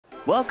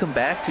Welcome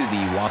back to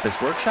the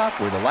Wampus workshop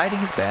where the lighting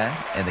is bad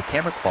and the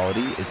camera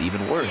quality is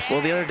even worse. Well,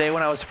 the other day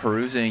when I was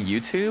perusing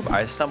YouTube,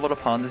 I stumbled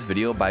upon this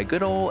video by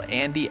good old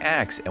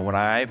Andyax, and when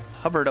I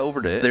hovered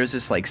over it, there's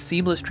this like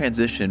seamless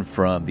transition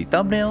from the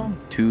thumbnail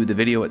to the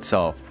video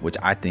itself, which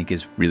I think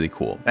is really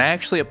cool. I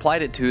actually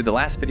applied it to the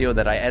last video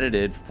that I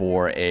edited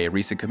for a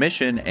recent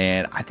commission,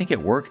 and I think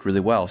it worked really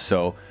well.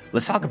 So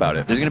let's talk about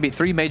it. There's going to be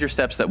three major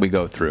steps that we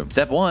go through.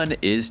 Step one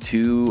is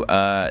to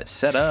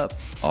set up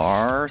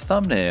our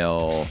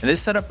thumbnail. In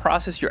this setup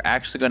process, you're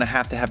actually going to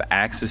have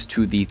access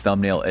to the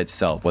thumbnail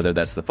itself, whether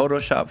that's the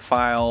Photoshop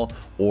file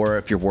or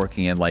if you're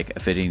working in like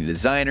Affinity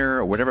Designer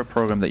or whatever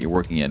program that you're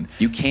working in.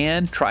 You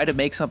can try to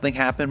make something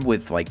happen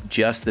with like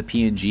just the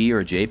PNG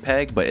or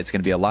JPEG, but it's going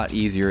to be a lot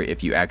easier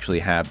if you actually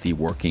have the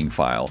working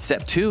file.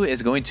 Step two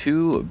is going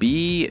to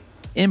be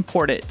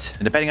import it.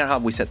 And depending on how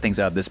we set things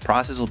up, this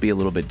process will be a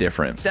little bit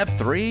different. Step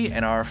three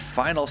and our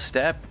final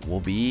step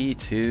will be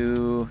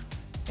to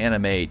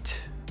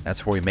animate.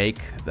 That's where we make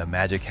the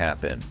magic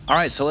happen. All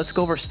right, so let's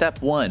go over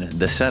step one,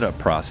 the setup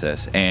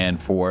process.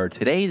 And for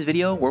today's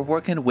video, we're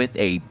working with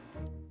a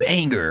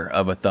banger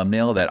of a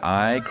thumbnail that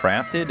I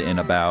crafted in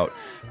about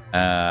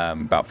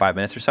 5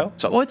 minutes or so.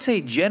 So I would say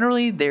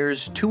generally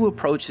there's two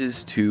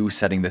approaches to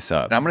setting this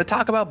up. And I'm going to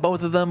talk about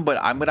both of them, but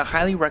I'm going to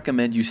highly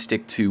recommend you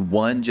stick to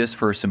one just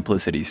for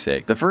simplicity's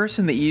sake. The first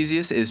and the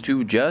easiest is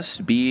to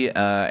just be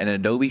an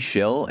Adobe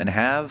shill and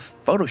have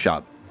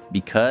Photoshop.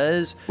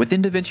 Because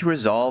within DaVinci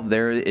Resolve,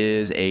 there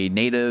is a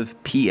native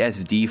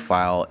PSD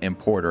file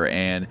importer.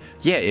 And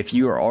yeah, if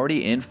you are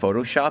already in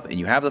Photoshop and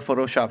you have the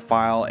Photoshop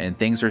file and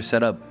things are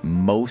set up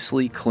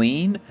mostly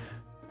clean,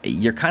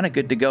 you're kind of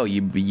good to go.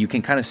 You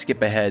can kind of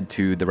skip ahead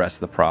to the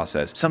rest of the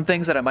process. Some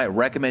things that I might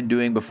recommend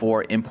doing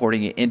before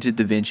importing it into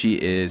DaVinci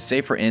is, say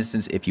for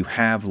instance, if you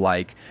have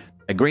like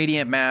a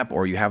gradient map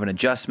or you have an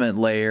adjustment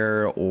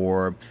layer,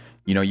 or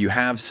you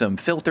have some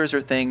filters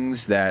or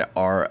things that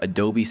are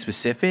Adobe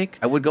specific,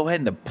 I would go ahead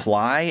and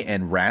apply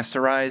and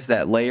rasterize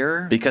that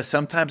layer, because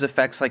sometimes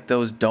effects like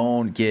those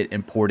don't get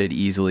imported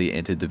easily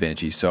into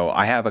DaVinci. So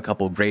I have a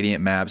couple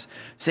gradient maps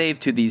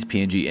saved to these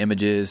PNG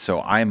images, so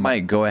I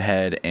might go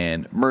ahead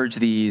and merge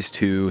these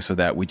two so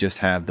that we just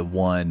have the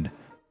one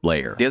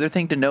layer. The other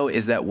thing to note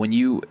is that when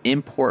you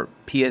import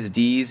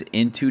PSDs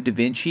into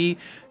DaVinci,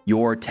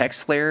 your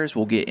text layers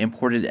will get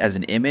imported as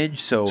an image.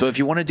 So if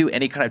you want to do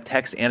any kind of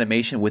text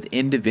animation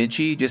within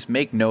DaVinci, just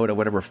make note of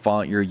whatever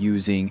font you're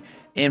using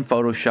in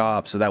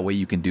Photoshop, so that way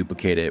you can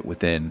duplicate it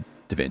within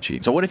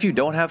DaVinci. So what if you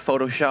don't have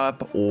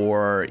Photoshop,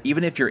 or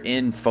even if you're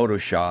in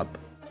Photoshop,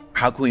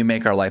 how can we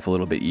make our life a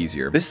little bit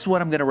easier? This is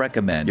what I'm going to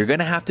recommend. You're going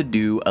to have to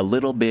do a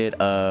little bit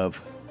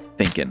of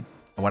thinking.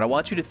 And what I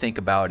want you to think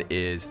about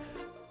is,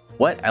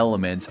 what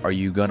elements are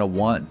you going to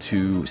want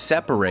to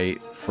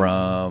separate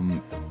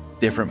from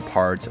different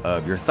parts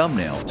of your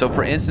thumbnail? So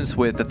for instance,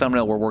 with the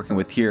thumbnail we're working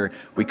with here,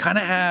 we kind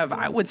of have,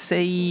 I would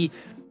say,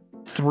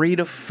 3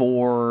 to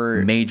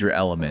 4 major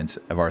elements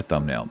of our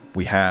thumbnail.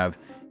 We have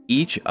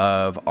each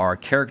of our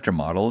character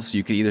models.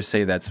 You could either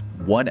say that's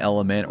one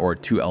element or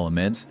 2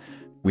 elements.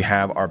 We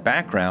have our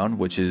background,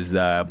 which is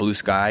the blue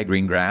sky,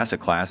 green grass, a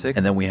classic.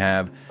 And then we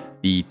have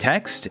the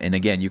text, and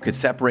again, you could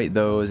separate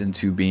those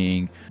into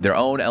being their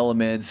own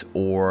elements,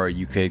 or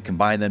you could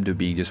combine them to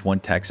being just one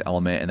text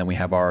element. And then we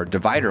have our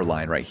divider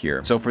line right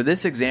here. So for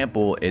this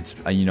example, it's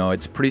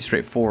it's pretty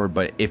straightforward,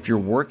 but if you're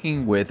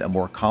working with a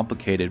more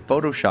complicated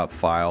Photoshop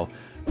file,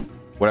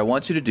 what I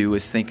want you to do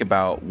is think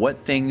about what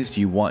things do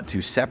you want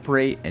to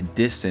separate and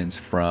distance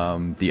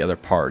from the other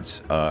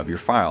parts of your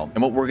file.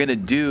 And what we're going to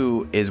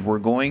do is we're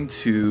going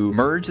to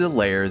merge the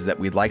layers that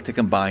we'd like to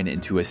combine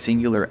into a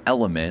singular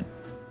element,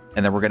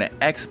 and then we're going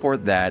to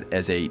export that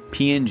as a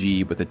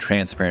PNG with a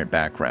transparent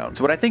background.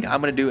 So what I think I'm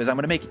going to do is I'm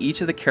going to make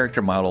each of the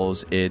character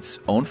models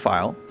its own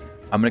file.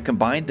 I'm going to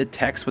combine the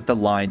text with the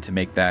line to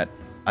make that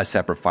a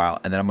separate file,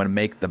 and then I'm going to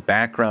make the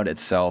background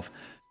itself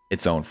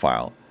its own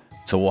file.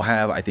 So we'll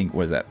have, I think,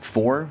 what is that,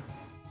 four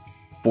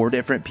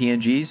different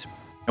PNGs.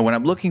 And what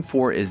I'm looking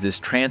for is this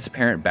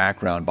transparent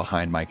background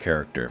behind my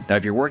character. Now,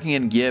 if you're working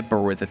in GIMP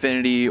or with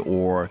Affinity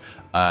or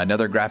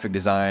another graphic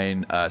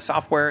design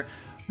software,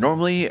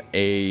 normally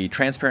a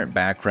transparent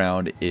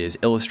background is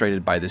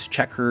illustrated by this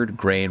checkered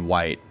gray and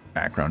white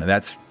background, and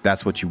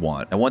that's what you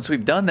want. And once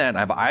we've done that,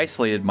 I've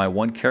isolated my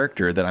one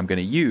character that I'm going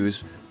to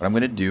use. What I'm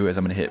going to do is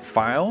I'm going to hit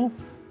File,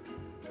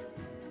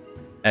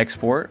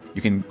 Export.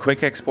 You can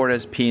quick export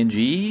as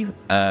PNG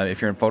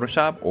if you're in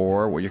Photoshop,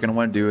 or what you're going to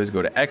want to do is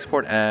go to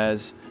Export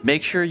as.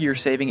 Make sure you're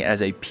saving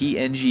as a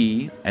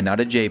PNG and not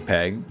a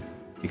JPEG,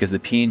 because the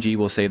PNG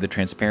will save the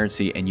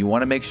transparency, and you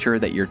want to make sure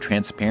that your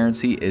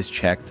transparency is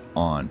checked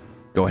on.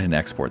 Go ahead and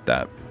export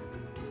that.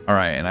 All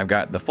right, and I've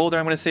got the folder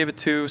I'm going to save it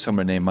to, so I'm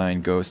going to name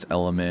mine Ghost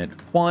Element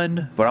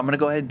 1. What I'm going to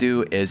go ahead and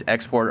do is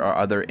export our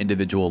other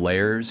individual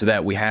layers so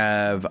that we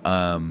have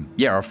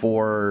our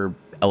 4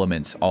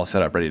 elements all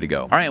set up, ready to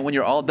go. All right, when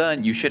you're all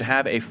done, you should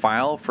have a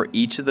file for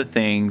each of the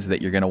things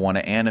that you're gonna wanna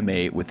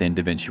animate within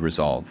DaVinci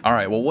Resolve. All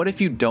right, well, what if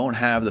you don't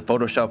have the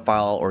Photoshop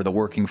file or the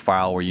working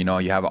file where you know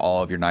you have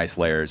all of your nice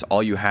layers?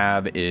 All you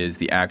have is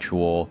the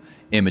actual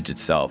image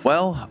itself.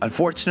 Well,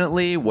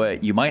 unfortunately,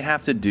 what you might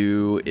have to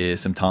do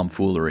is some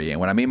tomfoolery. And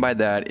what I mean by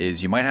that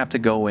is you might have to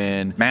go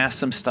in, mask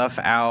some stuff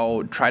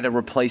out, try to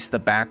replace the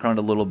background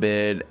a little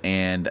bit,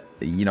 and,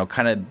 you know,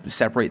 kind of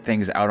separate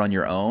things out on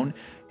your own.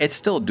 It's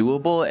still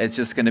doable, it's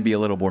just gonna be a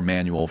little more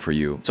manual for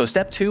you. So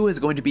step 2 is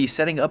going to be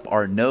setting up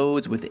our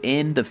nodes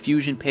within the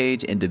Fusion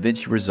page in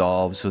DaVinci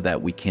Resolve so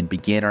that we can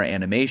begin our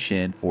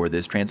animation for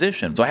this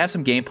transition. So I have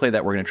some gameplay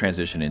that we're gonna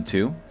transition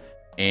into.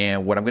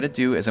 And what I'm gonna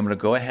do is I'm gonna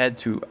go ahead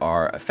to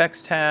our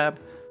effects tab,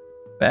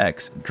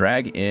 effects,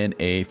 drag in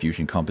a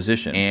fusion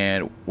composition.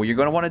 And what you're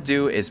gonna wanna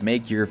do is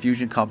make your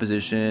fusion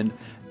composition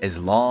as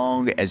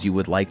long as you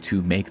would like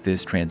to make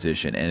this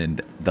transition.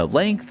 And the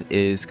length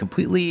is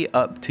completely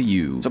up to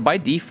you. So by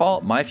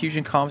default, my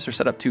fusion comps are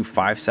set up to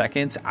 5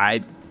 seconds.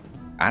 I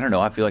don't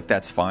know, I feel like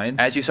that's fine.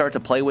 As you start to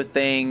play with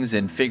things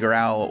and figure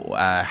out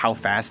how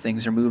fast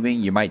things are moving,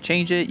 you might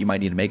change it, you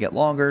might need to make it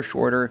longer,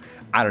 shorter,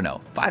 I don't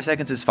know. 5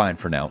 seconds is fine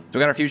for now. So we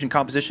got our Fusion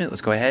composition,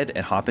 let's go ahead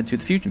and hop into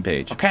the Fusion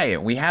page. Okay,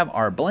 we have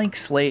our blank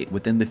slate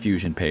within the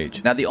Fusion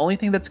page. Now the only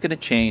thing that's gonna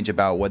change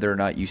about whether or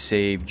not you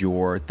saved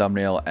your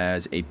thumbnail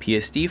as a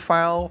PSD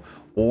file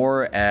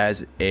or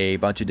as a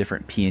bunch of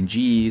different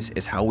PNGs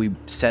is how we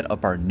set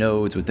up our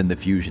nodes within the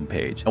Fusion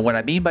page. And what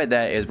I mean by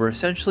that is we're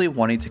essentially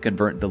wanting to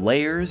convert the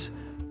layers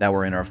that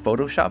were in our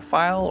Photoshop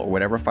file or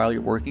whatever file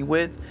you're working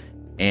with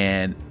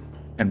and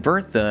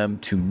convert them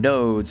to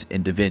nodes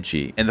in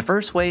DaVinci. And the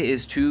first way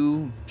is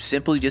to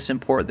simply just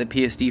import the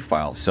PSD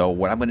file. So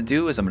what I'm gonna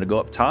do is I'm gonna go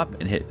up top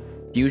and hit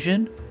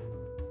Fusion,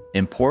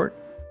 import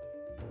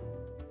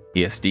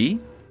PSD,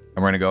 and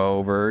we're gonna go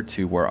over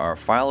to where our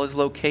file is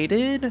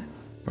located.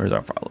 Where's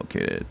our file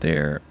located?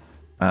 There,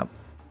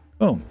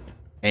 boom.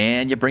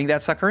 And you bring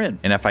that sucker in.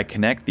 And if I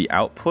connect the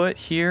output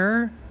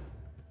here,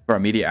 our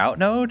media out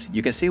node,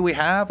 you can see we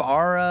have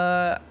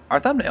our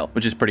thumbnail,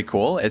 which is pretty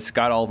cool. It's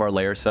got all of our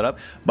layers set up,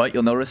 but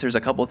you'll notice there's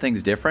a couple of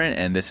things different,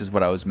 and this is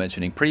what I was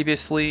mentioning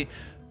previously.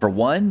 For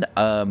one,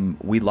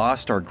 we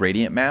lost our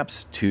gradient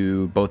maps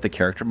to both the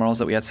character models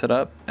that we had set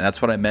up, and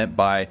that's what I meant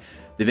by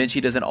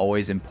DaVinci doesn't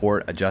always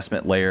import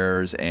adjustment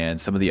layers and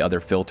some of the other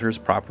filters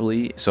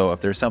properly. So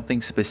if there's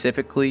something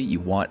specifically you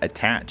want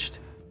attached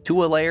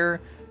to a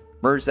layer,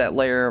 merge that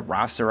layer,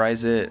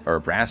 rasterize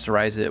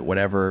it,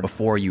 whatever,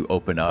 before you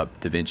open up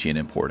DaVinci and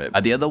import it.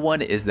 The other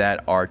one is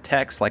that our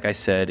text, like I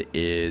said,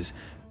 is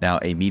now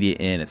a media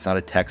in. It's not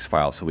a text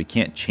file, so we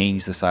can't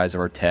change the size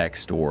of our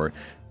text or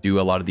do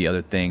a lot of the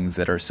other things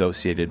that are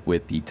associated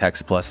with the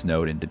text plus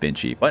node in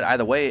DaVinci. But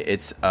either way,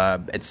 it's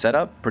set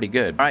up pretty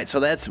good. All right, so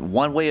that's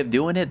one way of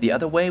doing it. The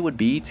other way would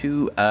be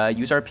to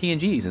use our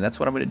PNGs, and that's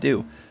what I'm gonna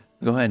do.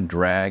 Go ahead and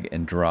drag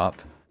and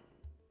drop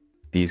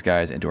these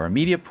guys into our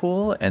media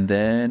pool and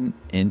then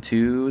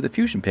into the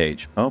Fusion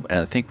page. Oh, and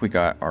I think we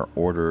got our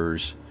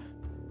orders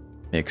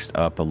mixed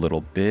up a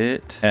little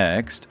bit.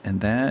 Text,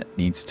 and that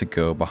needs to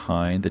go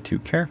behind the two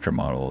character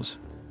models.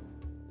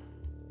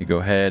 You go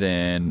ahead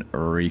and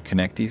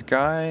reconnect these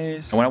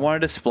guys. And when I want to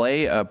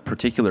display a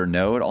particular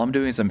node, all I'm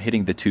doing is I'm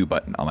hitting the 2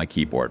 button on my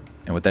keyboard.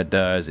 And what that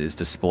does is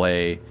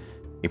display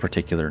a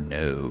particular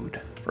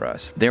node for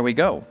us. There we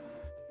go.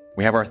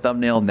 We have our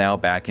thumbnail now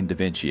back in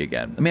DaVinci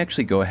again. Let me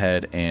actually go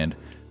ahead and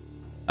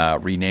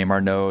rename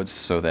our nodes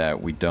so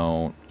that we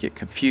don't get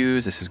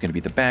confused. This is going to be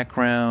the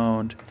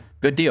background.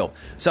 Good deal.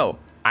 So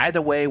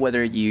either way,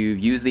 whether you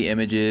use the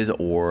images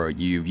or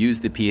you use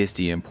the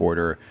PSD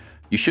importer,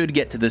 you should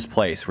get to this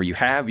place where you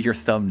have your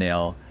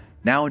thumbnail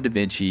now in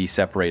DaVinci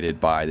separated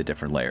by the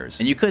different layers.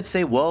 And you could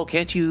say, well,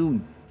 can't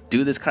you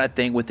do this kind of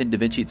thing within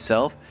DaVinci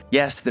itself?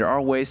 Yes, there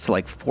are ways to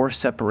like force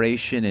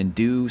separation and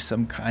do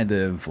some kind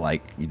of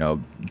like, you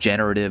know,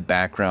 generative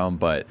background,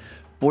 but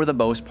for the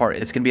most part,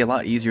 it's gonna be a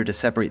lot easier to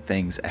separate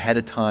things ahead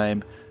of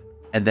time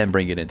and then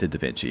bring it into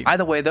DaVinci.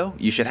 Either way though,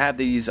 you should have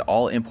these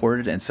all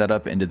imported and set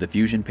up into the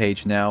Fusion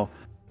page now.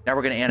 Now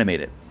we're gonna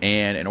animate it.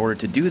 And in order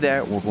to do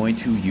that, we're going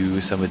to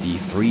use some of the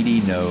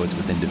 3D nodes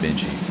within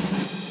DaVinci.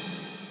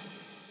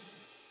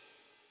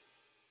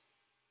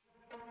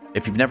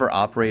 If you've never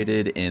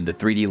operated in the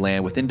 3D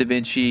land within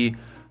DaVinci,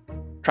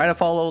 try to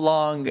follow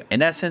along.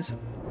 In essence,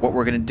 what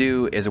we're gonna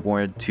do is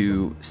we're going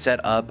to set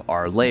up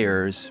our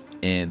layers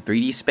in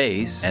 3D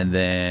space and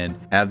then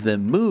have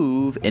them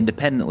move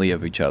independently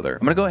of each other.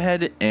 I'm gonna go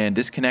ahead and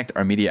disconnect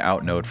our media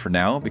out node for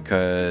now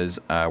because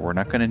we're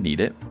not gonna need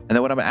it. And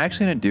then what I'm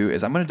actually gonna do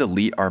is I'm gonna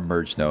delete our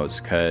merge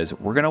nodes because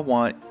we're gonna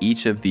want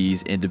each of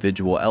these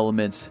individual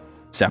elements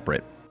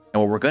separate. And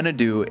what we're gonna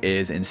do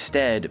is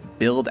instead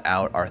build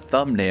out our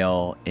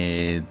thumbnail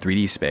in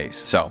 3D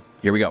space. So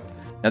here we go.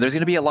 Now there's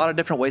gonna be a lot of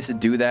different ways to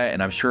do that,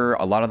 and I'm sure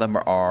a lot of them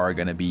are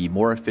gonna be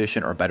more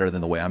efficient or better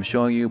than the way I'm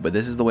showing you, but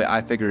this is the way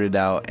I figured it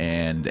out,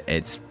 and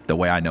it's the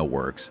way I know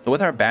works. So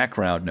with our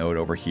background node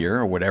over here,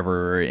 or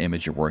whatever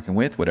image you're working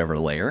with, whatever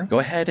layer, go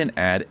ahead and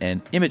add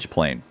an image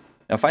plane.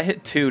 Now if I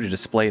hit 2 to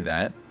display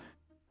that,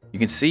 you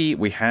can see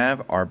we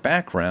have our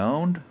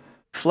background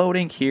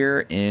floating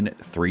here in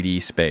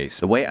 3D space.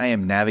 The way I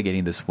am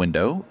navigating this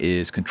window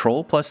is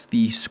Control plus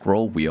the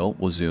scroll wheel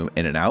will zoom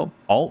in and out.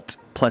 Alt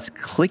plus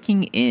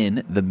clicking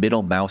in the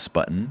middle mouse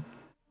button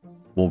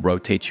will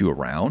rotate you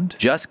around.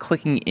 Just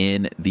clicking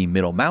in the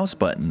middle mouse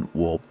button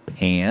will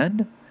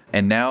pan.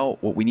 And now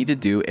what we need to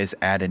do is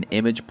add an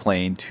image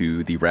plane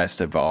to the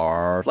rest of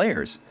our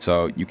layers.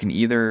 So you can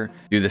either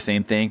do the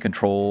same thing,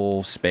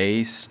 Control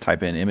space,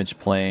 type in image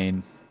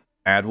plane,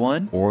 add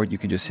one, or you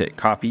can just hit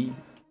copy,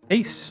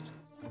 paste,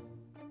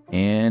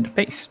 and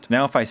paste.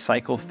 Now if I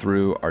cycle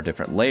through our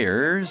different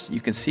layers, you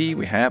can see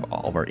we have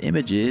all of our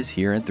images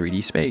here in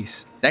 3D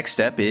space. Next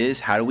step is,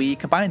 how do we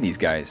combine these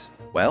guys?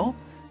 Well,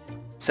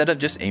 instead of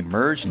just a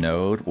merge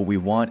node, what we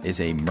want is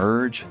a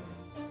merge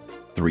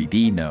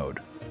 3D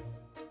node.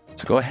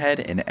 So go ahead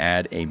and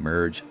add a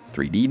merge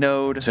 3D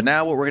node. So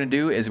now what we're gonna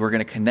do is we're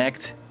gonna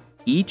connect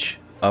each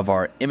of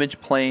our image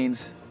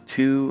planes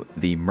to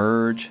the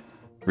merge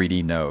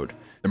 3D node.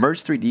 The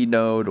merge 3D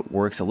node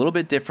works a little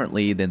bit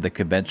differently than the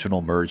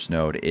conventional merge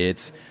node.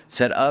 It's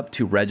set up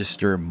to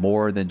register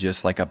more than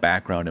just like a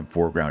background and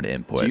foreground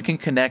input. So you can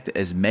connect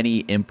as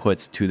many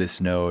inputs to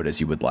this node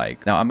as you would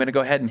like. Now I'm gonna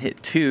go ahead and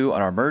hit 2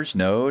 on our merge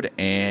node,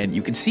 and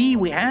you can see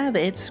we have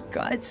it's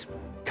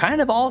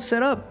kind of all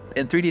set up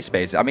in 3D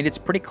space. I mean, it's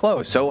pretty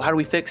close. So how do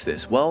we fix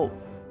this? Well,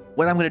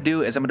 what I'm gonna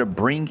do is I'm gonna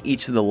bring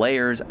each of the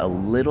layers a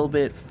little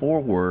bit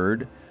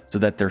forward so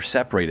that they're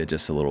separated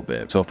just a little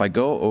bit. So if I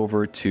go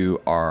over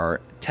to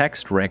our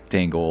text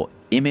rectangle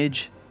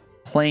image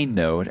plane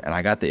node, and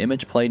I got the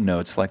image plane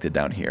node selected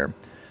down here,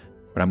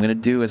 what I'm gonna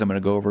do is I'm gonna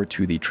go over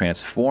to the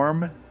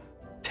transform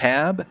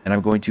tab, and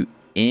I'm going to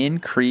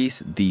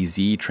increase the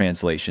Z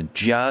translation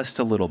just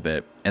a little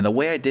bit. And the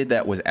way I did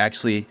that was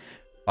actually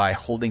by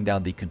holding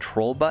down the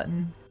control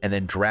button and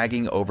then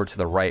dragging over to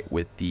the right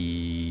with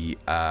the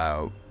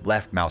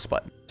left mouse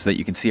button, so that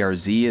you can see our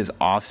Z is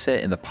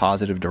offset in the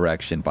positive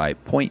direction by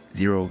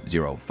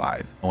 0.005.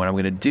 And what I'm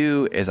gonna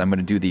do is I'm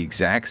gonna do the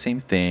exact same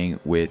thing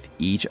with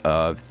each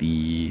of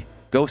the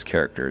ghost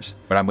characters,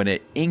 but I'm gonna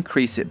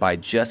increase it by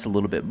just a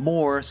little bit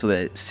more so that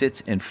it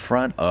sits in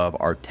front of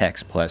our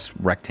text plus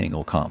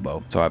rectangle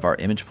combo. So I have our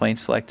image plane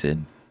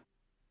selected,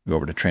 go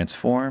over to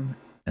transform,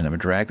 and I'm gonna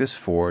drag this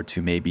forward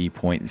to maybe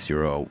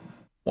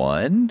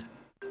 0.01.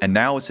 And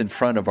now it's in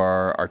front of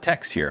our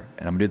text here.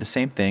 And I'm gonna do the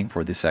same thing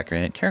for the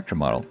second character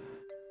model.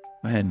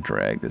 Go ahead and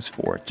drag this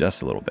forward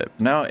just a little bit.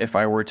 Now, if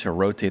I were to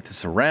rotate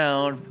this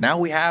around, now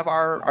we have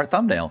our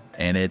thumbnail,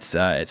 and it's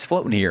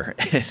floating here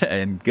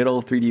in good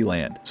old 3D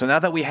land. So now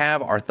that we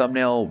have our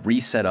thumbnail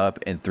reset up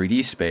in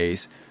 3D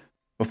space,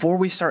 before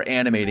we start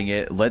animating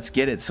it, let's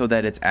get it so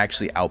that it's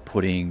actually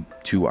outputting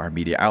to our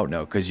media out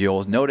node. Because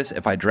you'll notice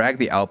if I drag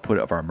the output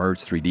of our merge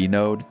 3D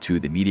node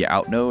to the media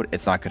out node,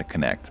 it's not gonna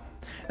connect.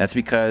 That's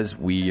because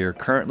we are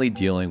currently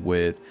dealing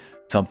with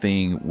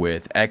something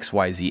with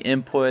XYZ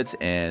inputs,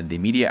 and the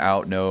media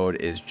out node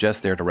is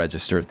just there to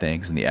register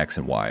things in the X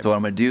and Y. So what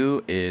I'm gonna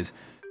do is,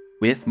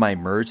 with my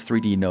merge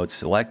 3D node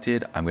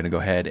selected, I'm gonna go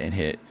ahead and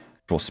hit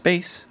Control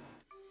space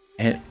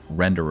and hit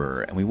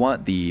renderer. And we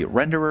want the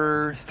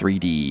renderer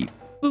 3D.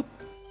 Boop.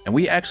 And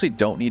we actually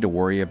don't need to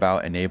worry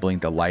about enabling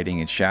the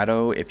lighting and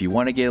shadow. If you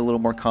want to get a little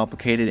more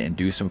complicated and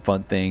do some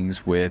fun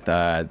things with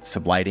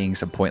some lighting,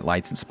 some point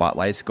lights and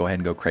spotlights, go ahead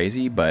and go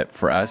crazy. But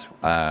for us,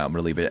 I'm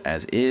going to leave it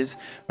as is.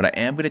 But I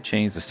am going to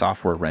change the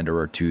software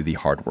renderer to the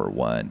hardware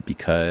one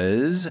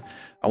because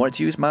I want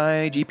to use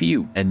my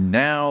GPU. And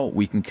now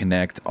we can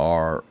connect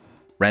our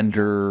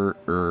renderer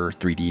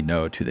 3D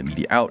node to the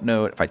media out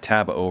node. If I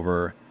tab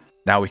over,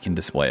 now we can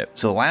display it.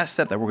 So the last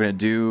step that we're gonna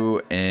do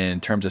in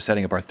terms of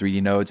setting up our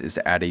 3D nodes is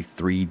to add a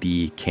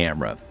 3D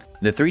camera.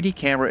 The 3D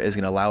camera is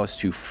gonna allow us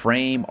to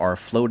frame our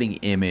floating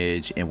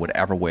image in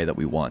whatever way that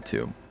we want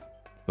to.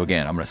 So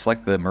again, I'm gonna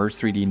select the merge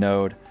 3D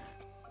node,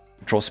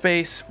 Control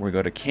space, we're gonna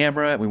go to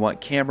camera, and we want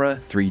camera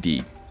 3D.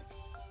 Go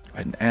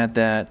ahead and add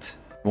that.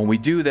 When we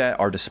do that,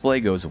 our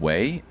display goes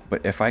away,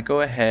 but if I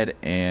go ahead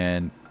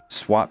and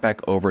swap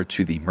back over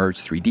to the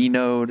merge 3D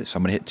node, so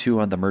I'm gonna hit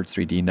 2 on the merge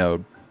 3D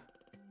node,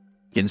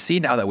 you can see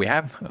now that we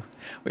got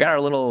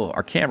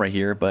our camera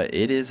here, but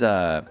it is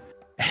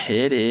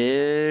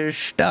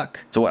stuck.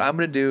 So what I'm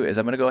gonna do is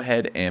I'm gonna go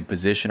ahead and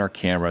position our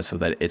camera so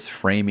that it's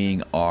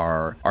framing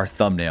our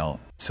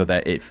thumbnail so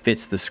that it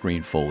fits the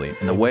screen fully.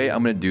 And the way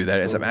I'm gonna do that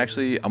is I'm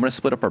gonna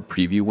split up our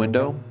preview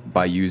window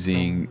by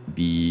using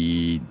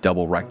the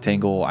double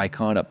rectangle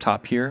icon up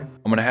top here.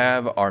 I'm gonna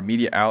have our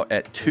media out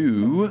at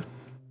 2,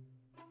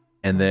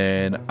 and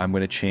then I'm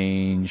gonna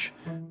change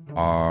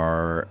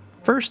our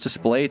first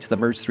display to the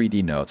merge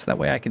 3D node, so that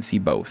way I can see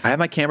both. I have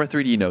my camera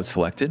 3D node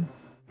selected.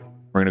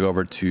 We're gonna go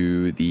over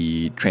to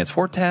the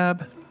transform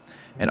tab,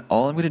 and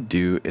all I'm gonna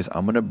do is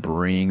I'm gonna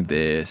bring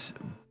this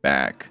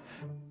back.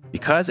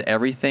 Because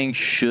everything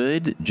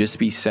should just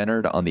be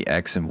centered on the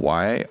X and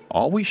Y,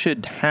 all we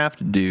should have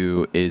to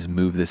do is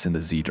move this in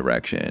the Z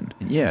direction.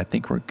 And yeah, I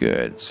think we're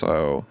good.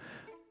 So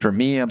for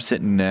me, I'm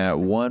sitting at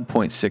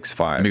 1.65.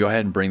 Let me go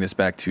ahead and bring this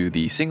back to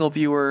the single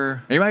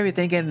viewer. You might be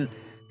thinking,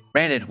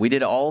 Granted, we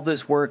did all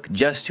this work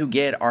just to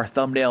get our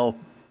thumbnail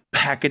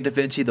back in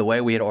DaVinci the way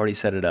we had already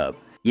set it up.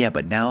 Yeah,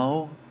 but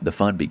now the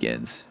fun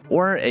begins.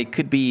 Or it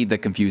could be the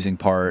confusing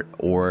part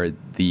or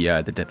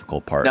the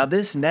difficult part. Now,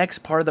 this next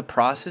part of the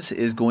process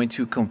is going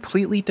to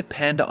completely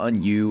depend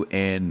on you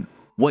and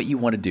what you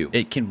want to do.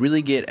 It can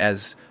really get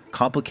as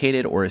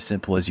complicated or as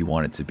simple as you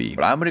want it to be.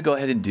 What I'm going to go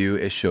ahead and do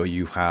is show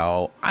you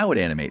how I would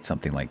animate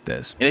something like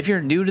this. And if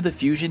you're new to the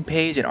Fusion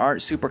page and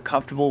aren't super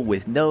comfortable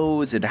with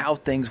nodes and how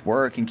things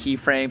work and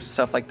keyframes and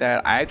stuff like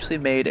that, I actually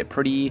made a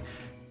pretty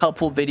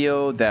helpful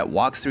video that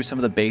walks through some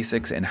of the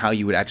basics and how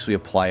you would actually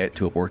apply it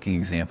to a working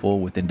example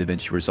within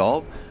DaVinci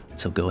Resolve.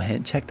 So go ahead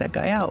and check that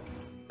guy out.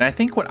 And I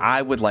think what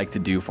I would like to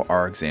do for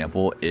our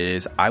example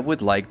is I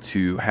would like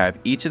to have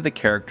each of the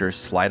characters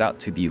slide out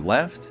to the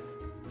left,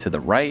 to the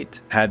right,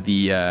 have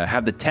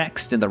the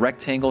text in the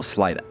rectangle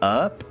slide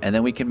up, and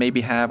then we can maybe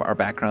have our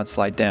background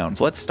slide down.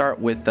 So let's start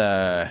with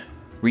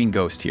Green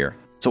Ghost here.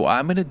 So what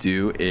I'm gonna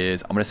do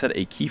is I'm gonna set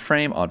a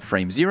keyframe on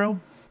frame 0.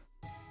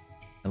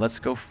 And let's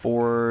go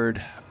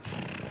forward,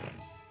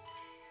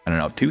 I don't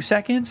know, 2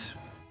 seconds?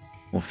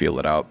 We'll feel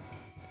it out.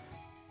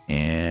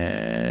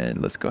 And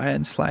let's go ahead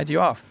and slide you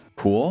off.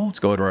 Cool, let's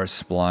go to our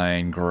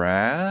spline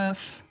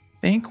graph. I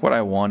think what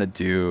I want to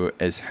do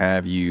is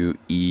have you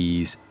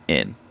ease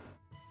in.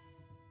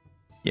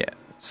 Yeah,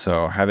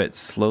 so have it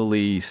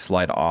slowly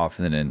slide off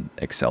and then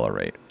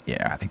accelerate.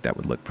 Yeah, I think that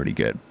would look pretty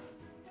good.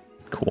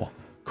 Cool.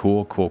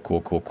 Cool, cool,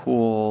 cool, cool,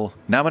 cool.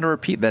 Now I'm going to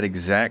repeat that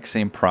exact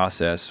same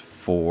process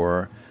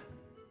for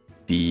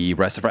the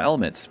rest of our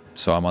elements.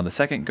 So I'm on the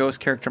second ghost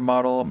character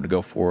model. I'm going to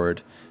go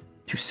forward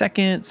 2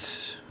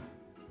 seconds.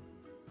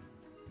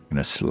 I'm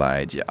going to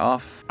slide you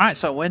off. All right,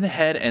 so I went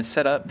ahead and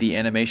set up the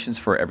animations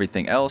for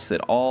everything else.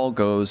 It all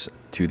goes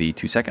to the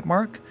 2 second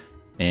mark.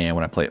 And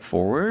when I play it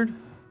forward,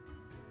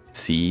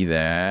 see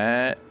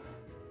that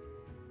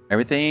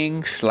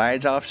everything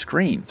slides off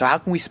screen. So how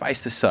can we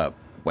spice this up?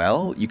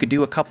 Well, you could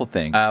do a couple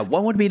things.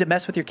 One would be to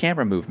mess with your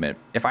camera movement.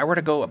 If I were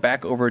to go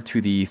back over to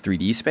the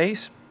 3D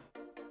space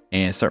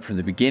and start from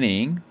the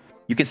beginning,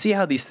 you can see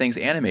how these things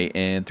animate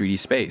in 3D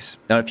space.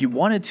 Now, if you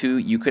wanted to,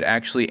 you could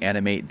actually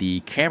animate the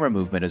camera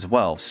movement as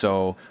well.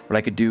 So what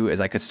I could do is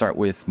I could start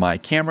with my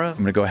camera. I'm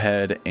gonna go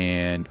ahead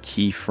and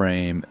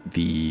keyframe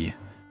the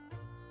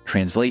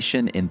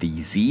translation in the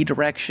Z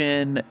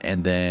direction,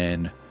 and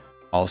then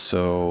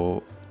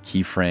also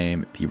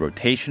keyframe the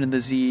rotation in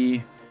the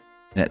Z.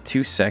 And at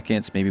 2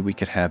 seconds, maybe we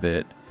could have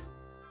it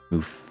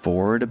move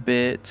forward a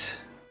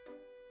bit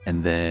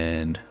and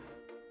then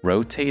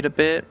rotate a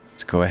bit.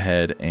 Let's go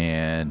ahead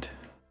and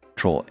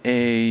Control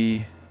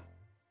A,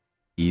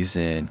 ease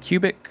in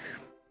cubic.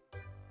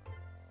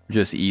 We're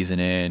just easing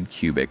in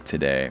cubic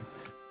today.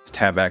 Let's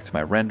tab back to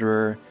my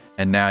renderer.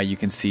 And now you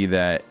can see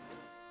that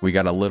we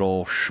got a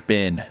little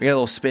spin. We got a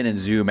little spin and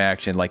zoom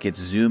action, like it's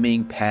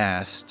zooming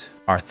past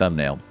our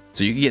thumbnail.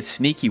 So you can get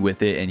sneaky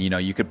with it, and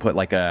you could put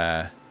like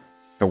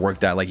if it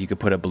worked out, like you could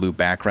put a blue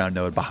background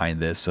node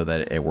behind this so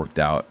that it worked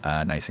out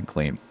nice and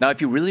clean. Now,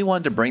 if you really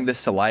wanted to bring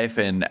this to life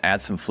and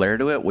add some flair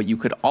to it, what you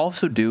could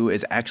also do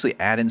is actually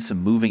add in some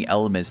moving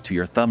elements to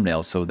your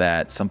thumbnail so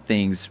that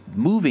something's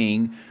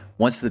moving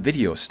once the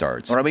video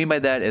starts. What I mean by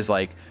that is,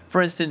 like,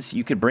 for instance,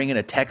 you could bring in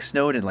a text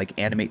node and like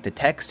animate the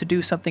text to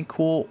do something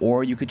cool,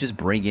 or you could just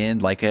bring in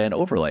like an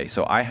overlay.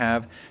 So I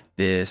have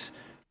this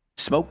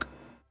smoke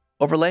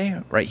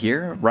overlay right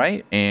here,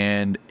 right?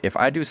 And if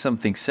I do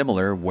something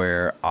similar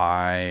where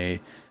I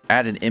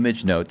add an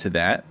image node to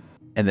that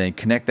and then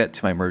connect that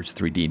to my merge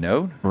 3D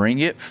node, bring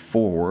it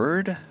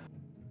forward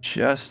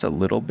just a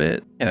little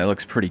bit, and it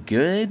looks pretty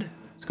good.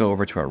 Let's go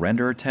over to our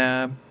renderer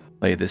tab,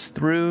 lay this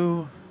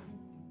through.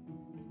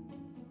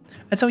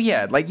 And so,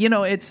 yeah, like,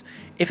 it's,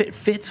 if it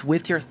fits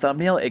with your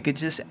thumbnail, it could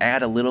just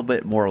add a little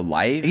bit more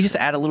life. You just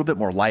add a little bit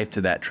more life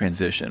to that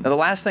transition. Now, the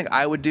last thing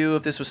I would do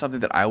if this was something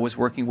that I was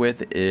working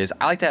with is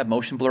I like to have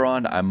motion blur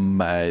on. I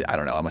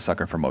don't know, I'm a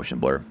sucker for motion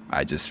blur.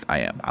 I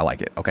am. I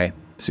like it, okay?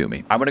 Sue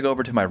me. I'm gonna go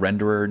over to my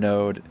renderer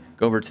node,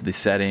 go over to the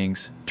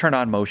settings, turn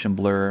on motion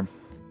blur,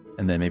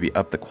 and then maybe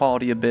up the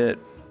quality a bit.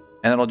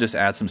 And then I'll just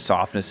add some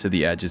softness to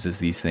the edges as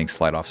these things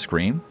slide off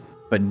screen.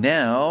 But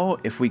now,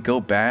 if we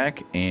go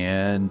back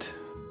and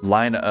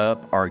line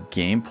up our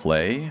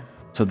gameplay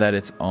so that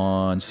it's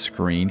on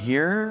screen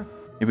here.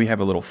 Maybe we have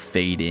a little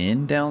fade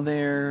in down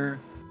there.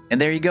 And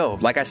there you go.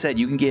 Like I said,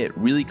 you can get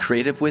really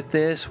creative with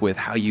this, with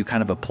how you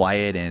kind of apply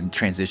it and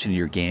transition to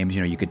your games.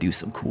 You could do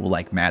some cool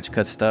like match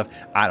cut stuff.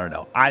 I don't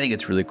know. I think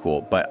it's really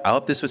cool, but I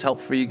hope this was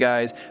helpful for you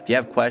guys. If you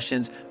have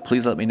questions,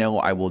 please let me know.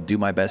 I will do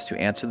my best to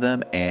answer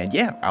them. And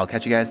yeah, I'll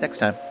catch you guys next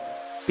time.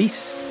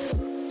 Peace.